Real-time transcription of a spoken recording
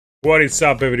What is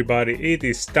up, everybody? It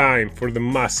is time for the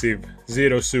massive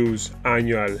Xeroshoes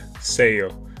annual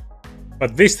sale.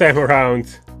 But this time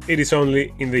around, it is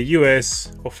only in the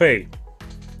US of A.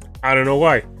 I don't know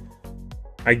why.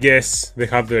 I guess they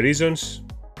have their reasons.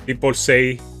 People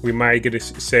say we might get a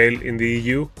sale in the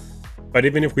EU, but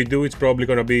even if we do, it's probably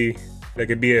gonna be like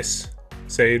a BS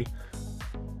sale.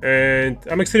 And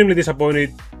I'm extremely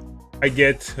disappointed. I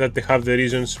get that they have the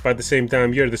reasons, but at the same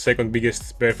time, you're the second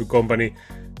biggest barefoot company,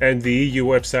 and the EU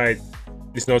website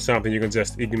is not something you can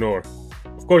just ignore.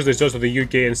 Of course, there's also the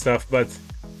UK and stuff, but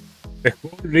the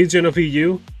whole region of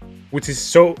EU, which is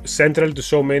so central to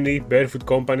so many barefoot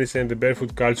companies and the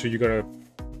barefoot culture, you're gonna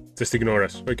just ignore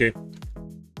us, okay?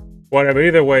 Whatever,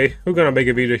 either way, we're gonna make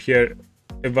a video here,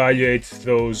 evaluate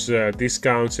those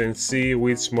discounts and see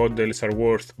which models are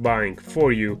worth buying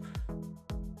for you,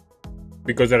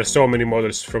 because there are so many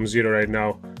models from Zero right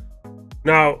now.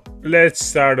 Now, let's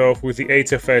start off with the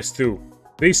HFS 2.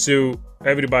 This shoe,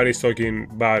 everybody's talking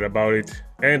bad about it,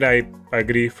 and I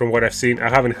agree from what I've seen. I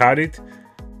haven't had it,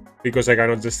 because I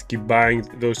cannot just keep buying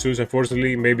those shoes,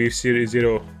 unfortunately. Maybe if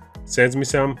Zero sends me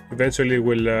some, eventually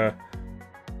we'll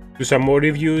do some more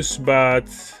reviews, but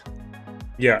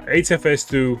yeah, HFS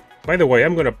 2. By the way,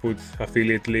 I'm gonna put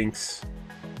affiliate links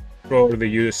for the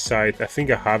US site. I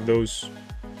think I have those.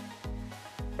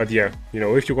 But yeah, you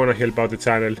know, if you want to help out the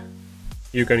channel,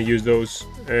 you can use those.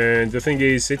 And the thing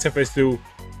is, HFS 2,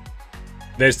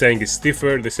 they're saying it's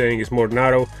stiffer, they're saying it's more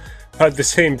narrow, but at the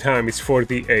same time it's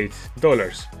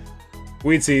 $48,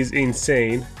 which is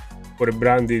insane for a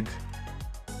branded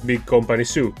big company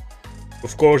shoe.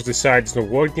 Of course, the site is not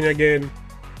working again.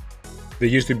 There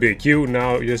used to be a queue.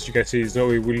 Now, as you can see, it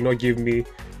will not give me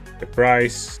a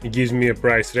price. It gives me a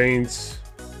price range.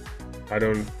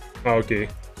 Okay,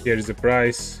 here is the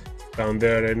price down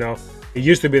there right now. It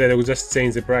used to be that I would just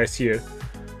change the price here,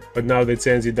 but now they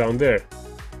change it down there.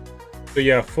 So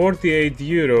yeah,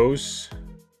 €48.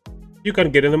 You can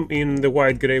get them in the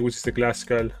white gray, which is the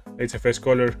classical HFS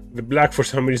color. The black, for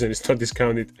some reason, is not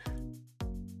discounted.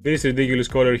 This ridiculous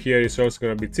color here is also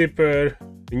gonna be cheaper.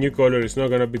 The new color is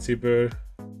not gonna be cheaper.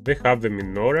 They have them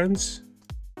in orange.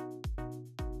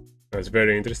 That's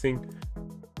very interesting.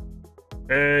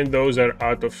 And those are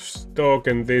out of stock,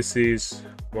 and this is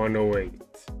 108.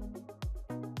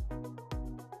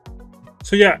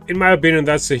 So yeah, in my opinion,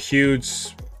 that's a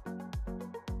huge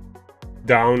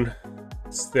down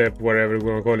step, whatever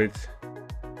we're gonna call it,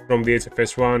 from the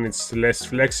HFS 1. It's less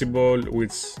flexible,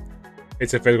 which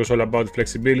HFS was all about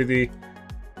flexibility.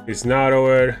 It's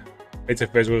narrower.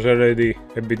 HFS was already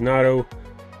a bit narrow.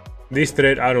 This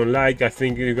thread I don't like. I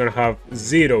think you're gonna have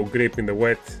zero grip in the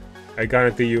wet. I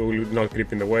guarantee you will not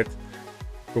grip in the wet,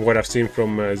 from what I've seen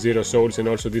from Xeroshoes, and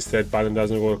also this thread pattern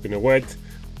doesn't work in the wet.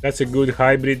 That's a good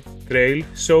hybrid trail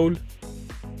sole,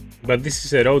 but this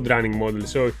is a road running model,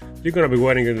 so you're gonna be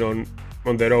wearing it on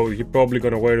the road. You're probably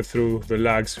gonna wear it through the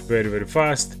lags very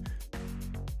fast.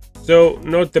 So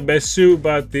not the best shoe,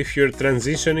 but if you're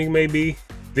transitioning, maybe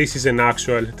this is an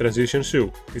actual transition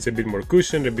shoe. It's a bit more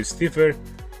cushioned, a bit stiffer.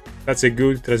 That's a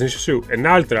good transition shoe. An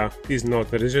Ultra is not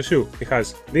a transition shoe. It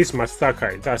has this much stack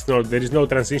height. There is no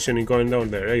transitioning going down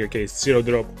there. Okay, it's zero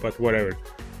drop, but whatever.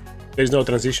 There is no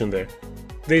transition there.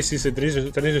 This is a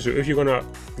transition shoe. If you're gonna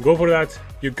go for that,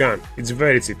 you can. It's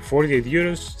very cheap,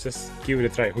 €48. Just give it a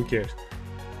try. Who cares?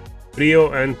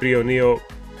 Prio and Prio Neo,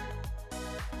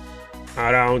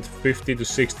 around $50 to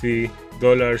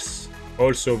 $60.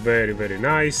 Also very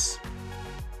nice.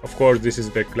 Of course, this is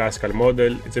the classical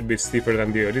model. It's a bit stiffer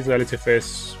than the original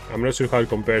HFS. I'm not sure how it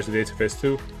compares to the HFS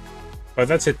 2, but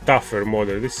that's a tougher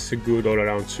model. This is a good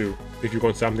all-around shoe if you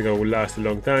want something that will last a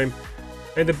long time.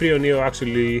 And the Prio Neo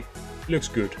actually looks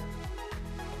good.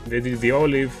 They did the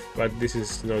olive, but this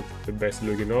is not the best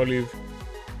looking olive.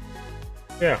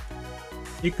 Yeah,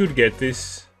 you could get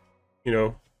this, you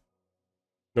know,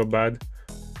 not bad.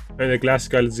 And the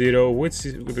classical Zero, which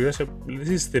is this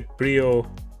is the Prio,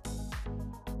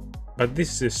 but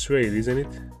this is a suede, isn't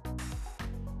it?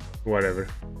 Whatever.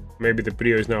 Maybe the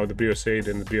Prio is now the Prio Suede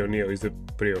and the Prio Neo is the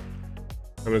Prio.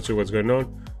 I'm not sure what's going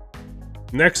on.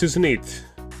 Next is Neat.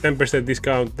 10%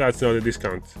 discount. That's not a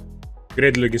discount.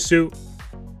 Great looking shoe,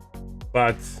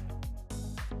 but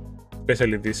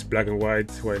especially this black and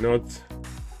white, why not?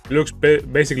 Looks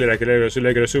basically like a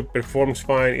regular shoe, performs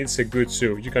fine. It's a good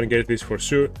shoe. You can get this for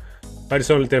sure, but it's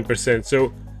only 10%.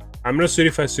 So I'm not sure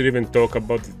if I should even talk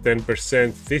about the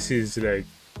 10%. This is like,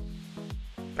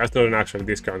 that's not an actual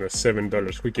discount. That's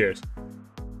 $7. Who cares?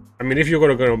 I mean, if you're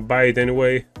gonna buy it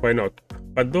anyway, why not?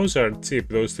 But those are cheap.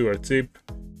 Those two are cheap.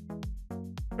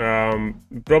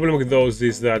 The problem with those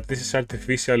is that this is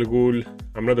artificial wool.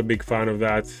 I'm not a big fan of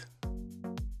that.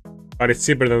 but it's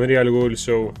cheaper than real wool,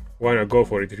 so why not go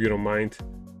for it if you don't mind.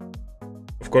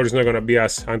 Of course, it's not gonna be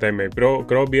as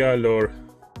antimicrobial or,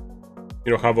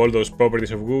 you know, have all those properties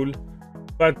of wool,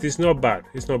 but it's not bad.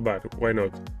 It's not bad. Why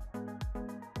not?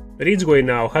 Ridgeway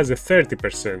now has a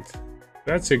 30%.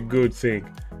 That's a good thing,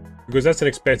 because that's an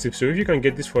expensive shoe. If you can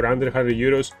get this for under 100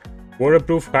 euros,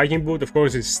 waterproof hiking boot, of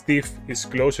course it's stiff, it's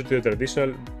closer to the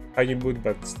traditional hiking boot,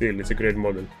 but still it's a great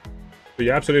model. So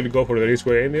you absolutely go for the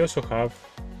Ridgeway, and they also have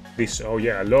this. Oh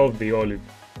yeah, I love the olive.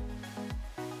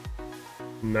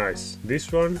 Nice. This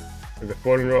one, the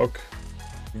Fallen Rock,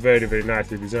 very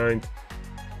nicely designed.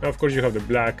 Now of course you have the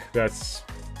black, that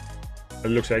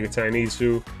looks like a Chinese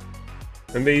shoe,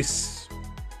 and this,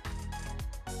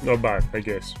 not bad, I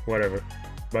guess, whatever.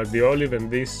 But the olive and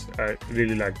this, I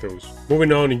really like those.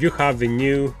 Moving on, you have the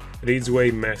new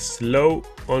Ridgeway Mesh Low,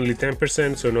 only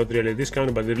 10%, so not really a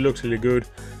discount, but it looks really good.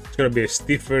 It's gonna be a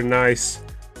stiffer, nice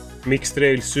mixed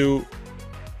trail shoe.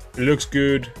 It looks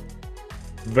good,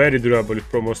 very durable,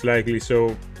 most likely.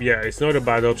 So yeah, it's not a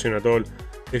bad option at all.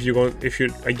 If you're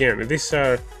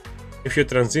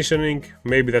transitioning,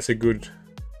 maybe that's a good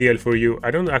deal for you.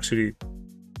 I don't actually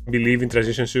believe in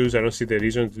transition shoes. I don't see the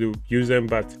reason to use them,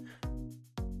 but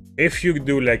if you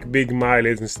do like big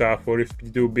mileage and stuff, or if you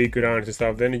do big runs and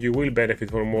stuff, then you will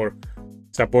benefit from more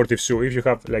supportive shoe if you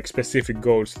have like specific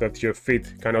goals that your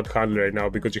feet cannot handle right now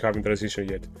because you haven't transitioned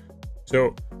yet.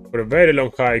 So for a very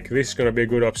long hike, this is gonna be a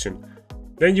good option.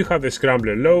 Then you have the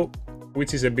Scrambler Low,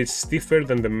 which is a bit stiffer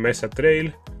than the Mesa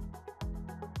Trail,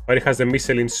 but it has the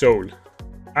Michelin sole.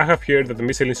 I have heard that the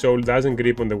Michelin sole doesn't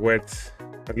grip on the wet,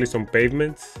 at least on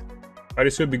pavement, but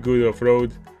it should be good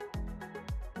off-road.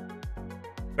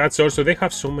 That's also, they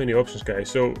have so many options, guys.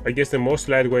 So I guess the most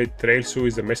lightweight trail shoe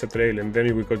is the Mesa Trail, and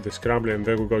then we got the Scrambler, and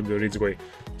then we got the Ridgeway.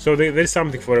 So there's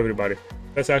something for everybody.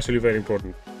 That's actually very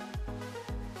important.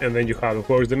 And then you have, of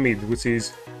course, the Mid, which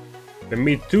is the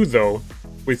Mid 2 though,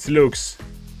 which looks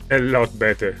a lot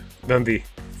better than the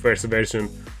first version,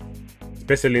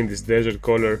 especially in this desert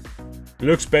color.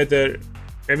 Looks better.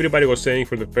 Everybody was saying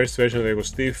for the first version that it was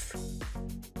stiff.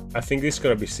 I think this is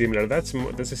gonna be similar. That's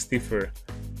a stiffer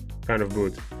kind of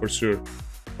boot for sure,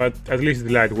 but at least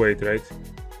it's lightweight, right?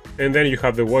 And then you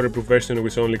have the waterproof version,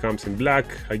 which only comes in black,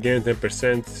 again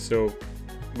 10%. So,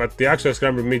 but the actual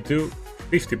Scrambler Mid 2,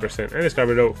 50%, and the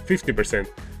Scrambler Low, 50%.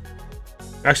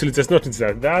 Actually, just notice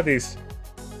that is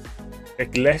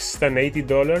like less than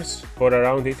 $80 or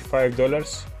around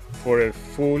 $85 for a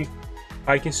full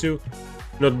hiking shoe.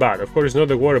 Not bad. Of course, it's not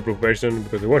the waterproof version,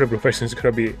 because the waterproof version is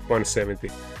gonna be 170,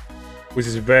 which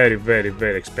is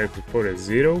very expensive for a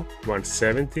Zero.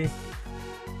 170.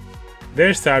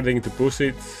 They're starting to push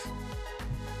it.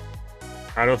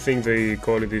 I don't think the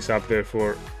quality is up there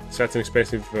for such an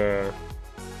expensive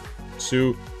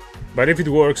shoe, but if it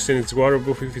works and it's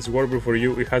waterproof, if it's waterproof for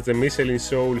you, it has the Michelin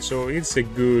sole, so it's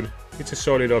a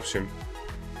solid option.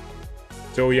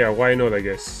 So yeah, why not, I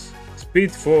guess.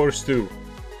 Speed Force 2.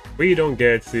 We don't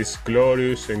get this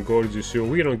glorious and gorgeous shoe.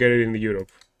 We don't get it in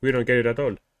Europe. We don't get it at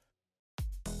all.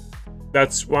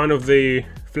 That's one of the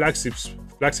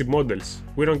flagship models.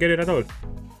 We don't get it at all.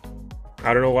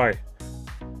 I don't know why.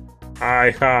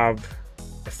 I have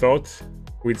a thought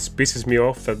which pisses me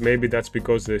off, that maybe that's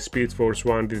because the Speed Force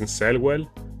 1 didn't sell well.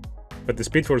 But the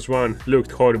Speed Force 1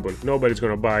 looked horrible. Nobody's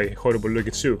gonna buy a horrible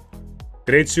looking shoe.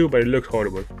 Great shoe, but it looked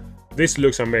horrible. This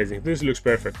looks amazing. This looks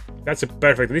perfect. That's a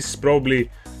perfect. This is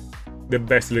probably the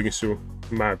best looking shoe,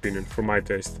 in my opinion, for my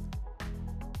taste.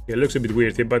 Yeah, it looks a bit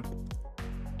weird here, but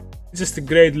it's just a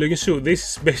great looking shoe.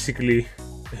 This is basically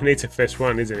an HFS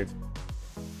 1, isn't it?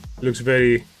 Looks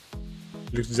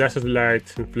just as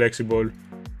light and flexible.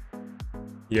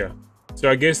 Yeah. So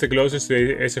I guess the closest to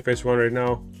the HFS 1 right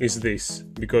now is this,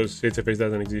 because HFS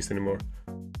doesn't exist anymore.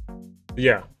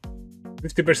 Yeah.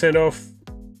 50% off,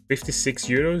 56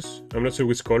 euros. I'm not sure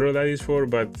which color that is for,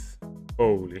 but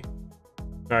holy.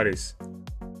 That is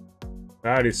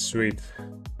sweet.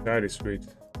 That is sweet.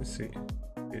 Let's see.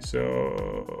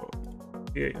 So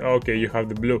yeah, okay, you have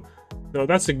the blue. No,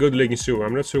 that's a good looking shoe.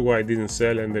 I'm not sure why it didn't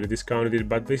sell and they discounted it,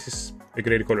 but this is a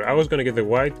great color. I was gonna get the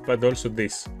white, but also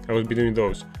this. I was between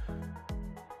those.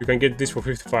 You can get this for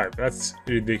 55. That's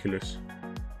ridiculous.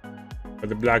 But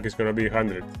the black is gonna be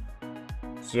 100.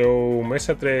 So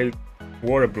Mesa Trail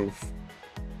waterproof.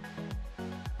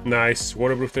 Nice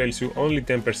waterproof trail shoe. Only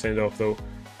 10% off though.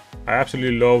 I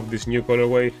absolutely love this new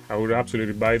colorway. I would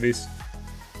absolutely buy this.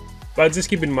 But just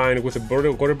keep in mind, with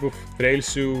a waterproof trail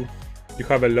shoe, you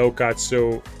have a low cut,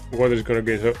 so water is gonna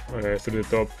get through the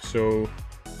top. So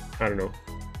I don't know,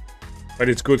 but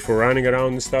it's good for running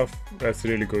around and stuff. That's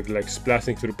really good. Like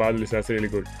splashing through puddles, that's really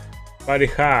good. But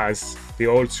it has the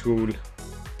old school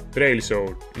trail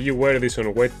sole. You wear this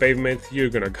on wet pavement, you're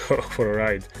gonna go for a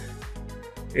ride.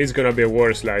 It's gonna be a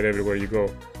water slide everywhere you go.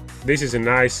 This is an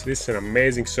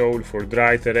amazing sole for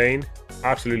dry terrain.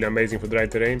 Absolutely amazing for dry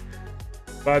terrain.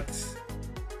 But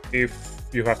if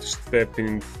you have to step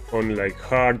in on like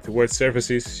hard, wet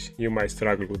surfaces, you might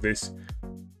struggle with this.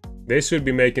 They should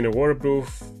be making a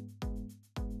waterproof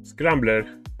scrambler,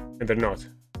 and they're not.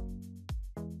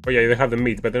 Oh yeah, they have the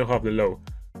mid, but they don't have the low.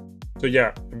 So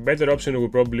yeah, a better option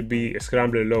would probably be a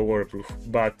scrambler low waterproof.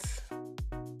 But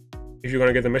if you're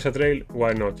gonna get a Mesa Trail,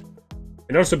 why not?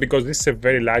 And also because this is a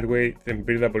very lightweight and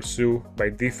breathable shoe by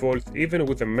default, even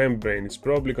with a membrane, it's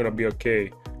probably gonna be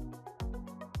okay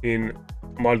in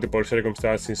multiple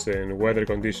circumstances and weather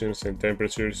conditions and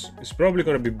temperatures. It's probably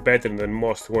gonna be better than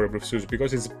most waterproof shoes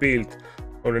because it's built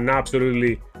on an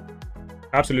absolutely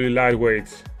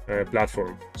lightweight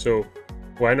platform. So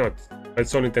why not?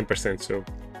 It's only 10%, so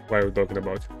why are we talking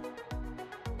about?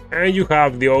 And you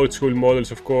have the old school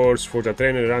models, of course, for the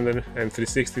Trainer, Runner, and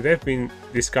 360. They've been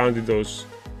discounting those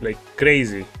like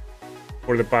crazy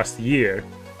for the past year.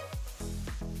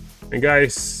 And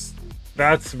guys,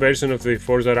 that version of the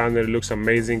Forza Runner looks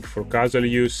amazing for casual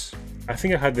use. I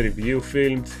think I had the review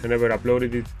filmed, I never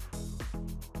uploaded it.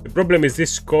 The problem is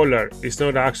this collar is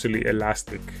not actually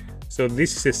elastic. So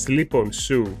this is a slip-on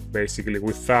shoe, basically,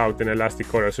 without an elastic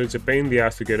collar. So it's a pain in the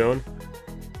ass to get on,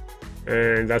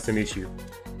 and that's an issue.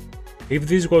 If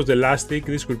this was elastic,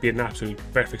 this would be an absolutely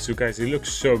perfect shoe, guys. It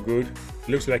looks so good. It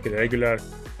looks like a regular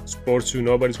sports shoe.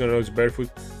 Nobody's gonna know it's barefoot.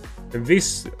 And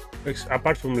this,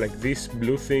 apart from like this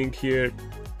blue thing here,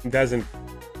 it doesn't.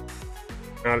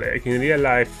 Like in real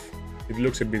life, it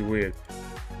looks a bit weird.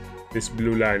 This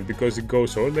blue line, because it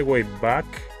goes all the way back,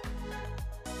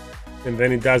 and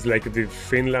then it does like the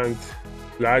Finland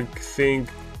flag thing.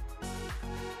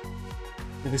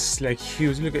 This is like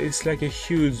huge. Look, it's like a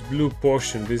huge blue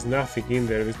portion. There's nothing in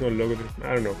there. There's no logo.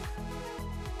 I don't know.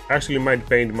 I actually might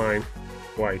paint mine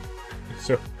white.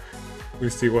 So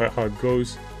we'll see how it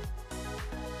goes.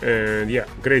 And yeah,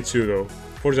 great shoe though.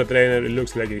 Forza Trainer, it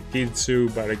looks like a kid's shoe,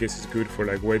 but I guess it's good for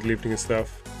like weightlifting and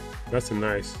stuff. That's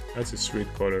a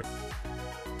sweet color.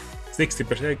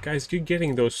 60%, guys, you're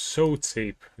getting those so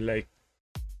cheap. Like,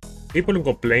 people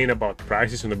complain about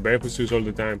prices on the barefoot shoes all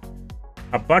the time.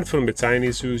 Apart from the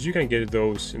Chinese shoes, you can get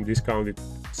those and discounted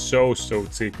so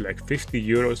cheap, like 50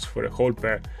 euros for a whole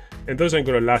pair. And those aren't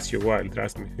gonna last you a while,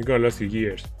 trust me. They're gonna last you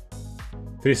years.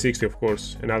 360, of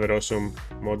course, another awesome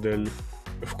model.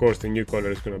 Of course, the new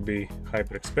color is gonna be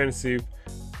hyper expensive.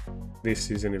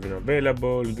 This isn't even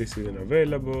available. This isn't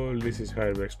available. This is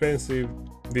hyper expensive.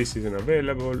 This isn't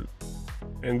available.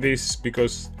 And this,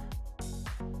 because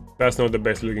that's not the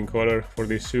best looking color for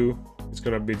this shoe, it's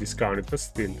gonna be discounted, but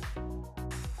still.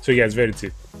 So yeah, it's very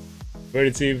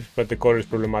cheap, but the color is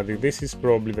problematic. This is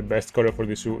probably the best color for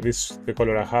this shoe. This is the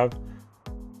color I have.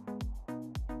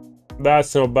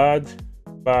 That's not bad,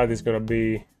 but it's gonna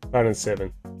be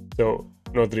 107, so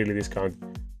not really discounted.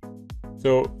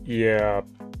 So yeah,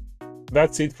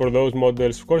 that's it for those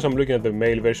models. Of course, I'm looking at the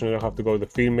male version. I don't have to go to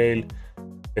the female.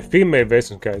 The female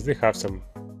version, guys, they have some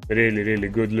really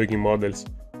good looking models,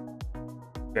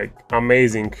 like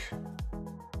amazing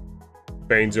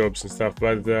paint jobs and stuff,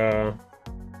 but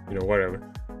you know, whatever.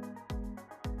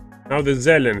 Now the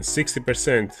Zelen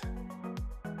 60%,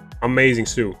 amazing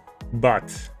shoe,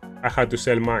 but I had to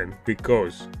sell mine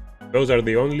because those are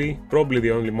probably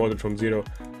the only model from Zero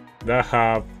that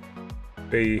have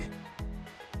the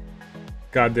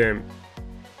goddamn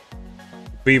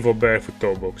Vivo barefoot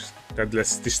toe box that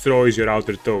just destroys your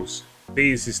outer toes.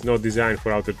 This is not designed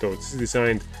for outer toes. This is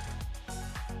designed,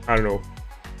 I don't know,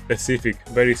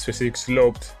 very specific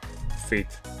sloped feet.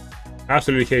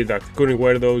 Absolutely hate that. Couldn't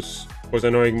wear those, was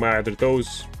annoying my other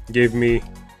toes, gave me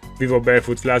Vivo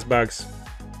barefoot flashbacks.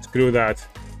 Screw that.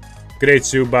 Great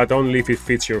shoe, but only if it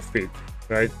fits your feet,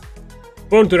 right?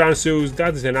 Born to Run shoes,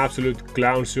 that is an absolute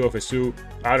clown shoe of a shoe.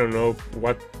 I don't know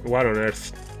what on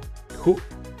earth. Who,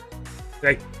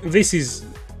 like, this is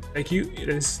like,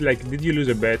 it's like, did you lose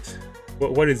a bet?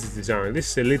 What is this design?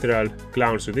 This is a literal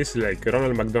clown shoe. This is like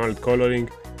Ronald McDonald coloring.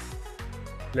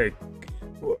 Like,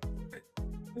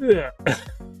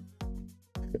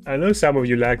 I know some of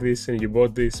you like this and you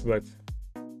bought this, but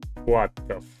what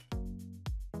the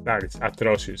that is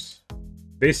atrocious.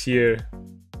 This year,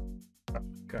 oh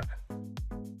God,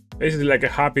 this is like a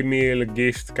Happy Meal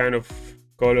gift kind of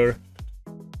color.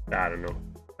 I don't know.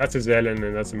 That's a Zelen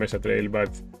and that's a Mesa Trail, but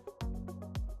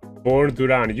Born to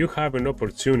Run, you have an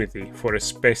opportunity for a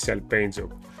special paint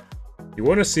job. You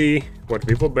want to see what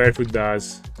Vivo Barefoot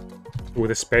does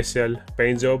with a special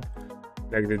paint job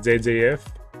like the JJF.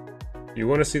 You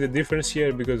want to see the difference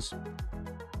here, because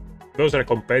those are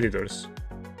competitors.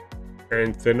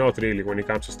 And they're not really when it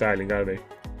comes to styling, are they?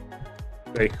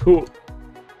 Like, who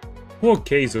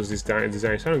okays those designs?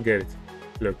 I don't get it.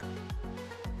 Look.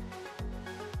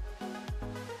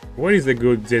 Where is the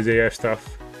good JJF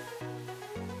stuff?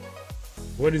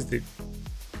 What is the...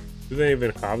 Do they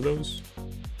even have those?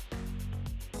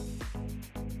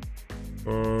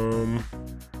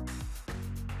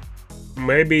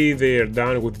 Maybe they are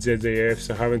done with JJFs.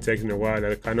 I haven't checked in a while.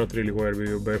 I cannot really wear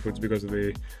barefoots because of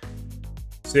the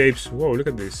shapes. Whoa, look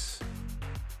at this.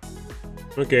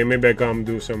 Okay, maybe I can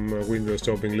do some window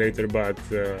shopping later, but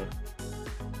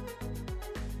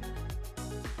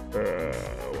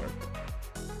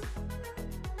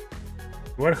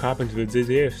what happened to the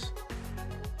JJFs?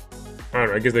 I don't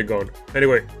know, I guess they're gone.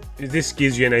 Anyway, this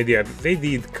gives you an idea. They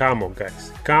did camo,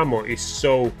 guys. Camo is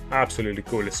so absolutely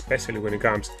cool, especially when it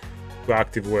comes to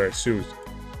activewear shoes.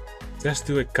 Just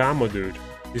do a camo, dude.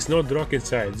 It's not rocket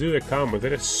science. Do a camo.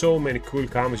 There are so many cool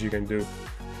camos you can do.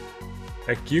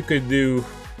 Like, you could do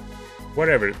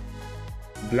whatever.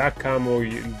 Black camo,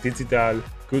 digital,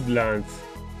 good length,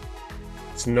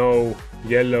 snow,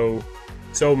 yellow.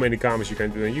 So many camos you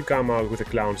can do, and you come out with a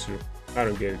clown shoe. I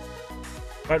don't get it.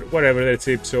 But whatever, they're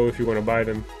cheap, so if you want to buy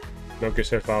them, knock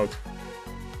yourself out.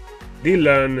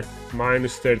 D-Learn,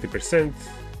 minus 30%.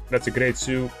 That's a great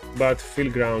shoe, but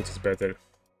Feel Grounds is better.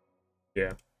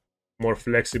 Yeah. More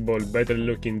flexible, better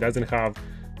looking, doesn't have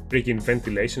freaking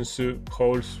ventilation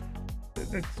holes.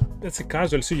 That's a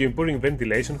casual shoe, you're putting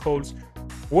ventilation holes.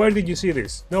 Where did you see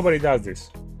this? Nobody does this.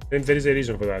 And there is a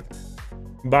reason for that.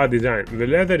 Bad design. The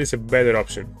leather is a better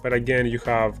option, but again, you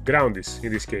have groundies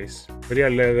in this case. Real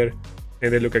leather,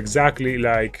 and they look exactly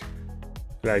like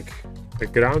the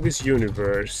groundies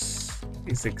universe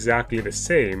is exactly the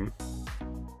same.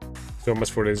 So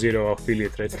much for the zero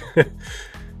affiliate rate.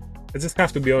 I just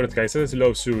have to be honest, guys. I just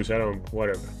love shoes. I don't,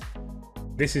 whatever.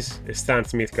 This is a Stan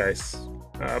Smith, guys.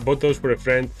 Bought those for a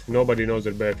friend. Nobody knows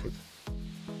they're barefoot.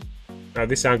 Now,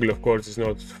 this angle, of course, is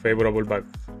not favorable, but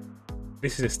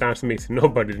this is a Stan Smith.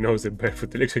 Nobody knows they're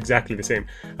barefoot. It looks exactly the same.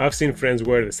 I've seen friends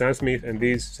wear the Stan Smith, and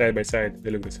these side by side, they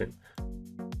look the same.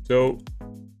 So,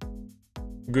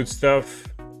 good stuff.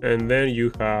 And then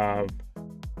you have...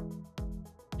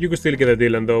 You could still get a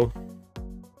Dylan, though.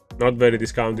 Not very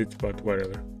discounted, but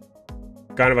whatever.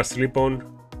 Canvas slip-on.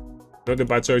 Not a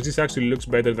bad choice. This actually looks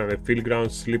better than the Feel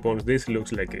Grounds slip-ons. This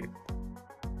looks like a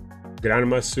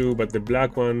grandma's shoe, but the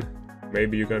black one,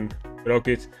 maybe you can rock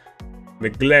it. The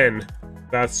Glen,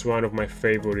 that's one of my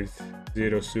favorite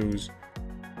Zero shoes,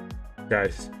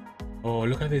 guys. Oh,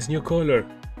 look at this new color.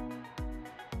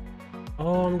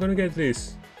 Oh, I'm gonna get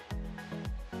this,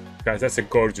 guys. That's a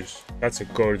gorgeous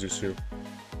shoe.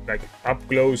 Like, up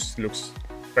close, looks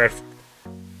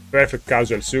perfect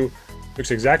casual shoe.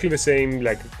 Looks exactly the same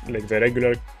like the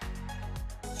regular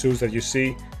shoes that you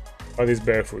see, but it's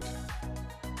barefoot.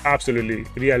 Absolutely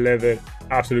real leather,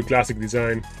 absolute classic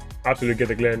design. Absolutely get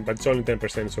the Glen, but it's only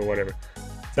 10%, so whatever.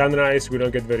 Sunrise, we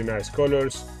don't get very nice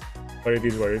colors, but it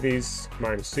is what it is.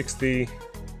 Minus 60,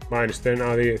 minus 10.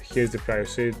 Oh, here's the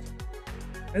price sheet.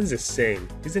 That's the same.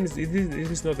 Isn't it? Is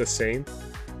this not the same?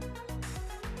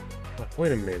 Oh,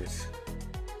 wait a minute.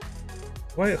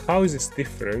 Why? How is this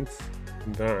different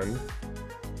than?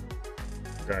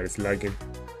 God, it's lagging.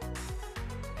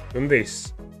 Than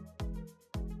this.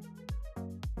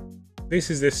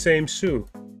 This is the same shoe.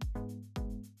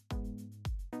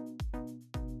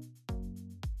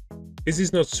 This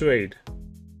is not suede.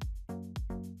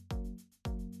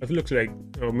 It looks like,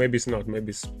 oh, maybe it's not, maybe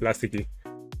it's plasticky.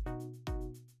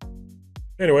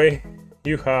 Anyway,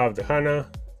 you have the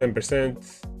Hana,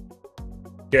 10%.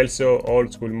 Kelso,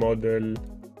 old school model.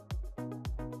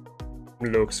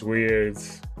 Looks weird,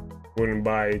 wouldn't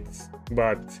buy it,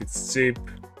 but it's cheap.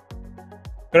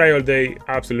 Try all day,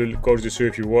 absolutely gorgeous shoe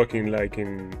if you're working like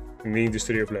in the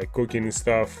industry of like cooking and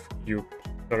stuff. You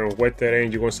don't know, wet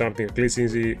terrain, you want something clean,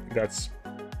 easy. That's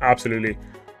absolutely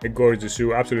a gorgeous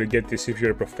shoe. Absolutely get this if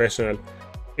you're a professional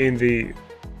in the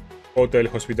hotel,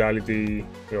 hospitality,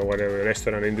 you know, whatever,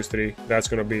 restaurant industry. That's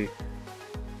gonna be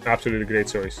absolutely great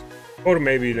choice. Or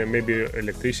maybe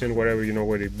electrician, whatever, you know,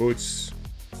 wear the boots,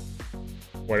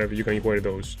 whatever, you can wear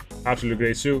those. Absolutely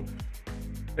great shoe.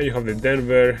 And you have the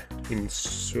Denver in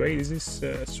suede. Is this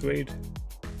suede?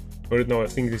 Or no, I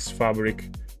think this is fabric.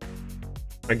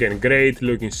 Again, great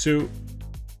looking shoe,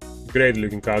 great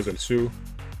looking casual shoe,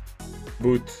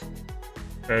 boot,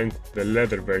 and the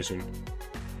leather version.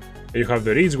 And you have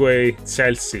the Ridgeway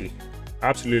Chelsea.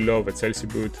 Absolutely love a Chelsea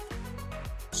boot.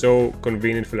 So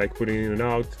convenient for like putting in and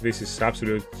out. This is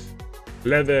absolute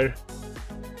leather.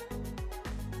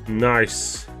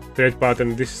 Nice thread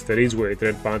pattern. This is the Ridgeway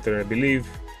thread pattern, I believe.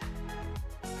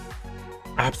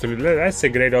 Absolutely, that's a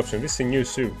great option. This is a new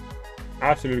shoe.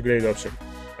 Absolutely great option.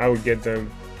 I would get them,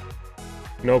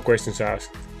 no questions asked.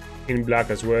 In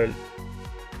black as well,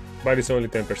 but it's only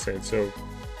 10%, so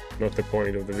not the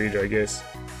point of the video, I guess.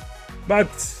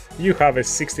 But you have a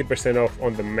 60% off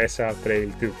on the Mesa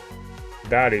Trail too.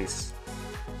 That is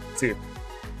cheap.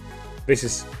 This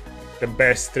is the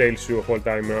best trail shoe of all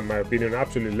time in my opinion.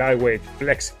 Absolutely lightweight,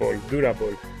 flexible,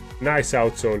 durable, nice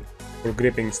outsole for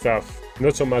gripping stuff.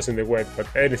 Not so much in the wet, but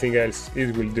anything else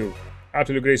it will do.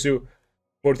 Absolutely great shoe.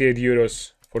 48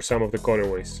 euros for some of the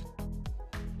colorways.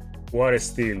 What a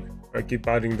steal. I keep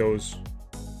adding those.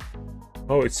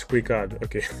 Oh, it's quick add.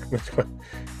 Okay.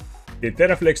 The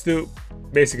Terraflex 2,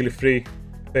 basically free.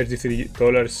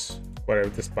 $33. Whatever,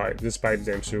 despite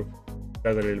them shoe.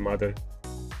 Doesn't really matter.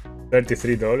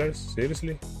 $33?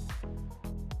 Seriously?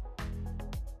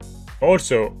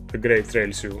 Also a great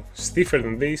trail shoe. Stiffer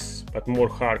than this, but more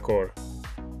hardcore.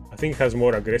 I think it has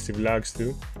more aggressive lugs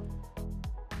too.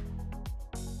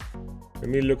 Let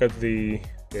me look at the...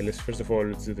 Yeah, let's first of all,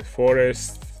 let's do the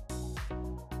forest.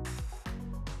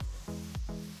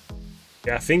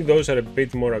 Yeah, I think those are a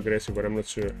bit more aggressive, but I'm not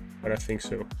sure. But I think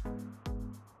so.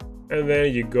 And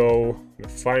then you go, the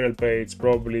final page,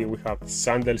 probably we have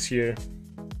sandals here.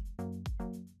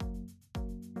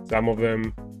 Some of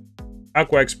them.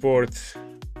 Aqua Export.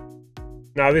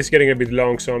 Now this is getting a bit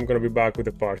long, so I'm gonna be back with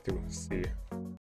the part 2. See you.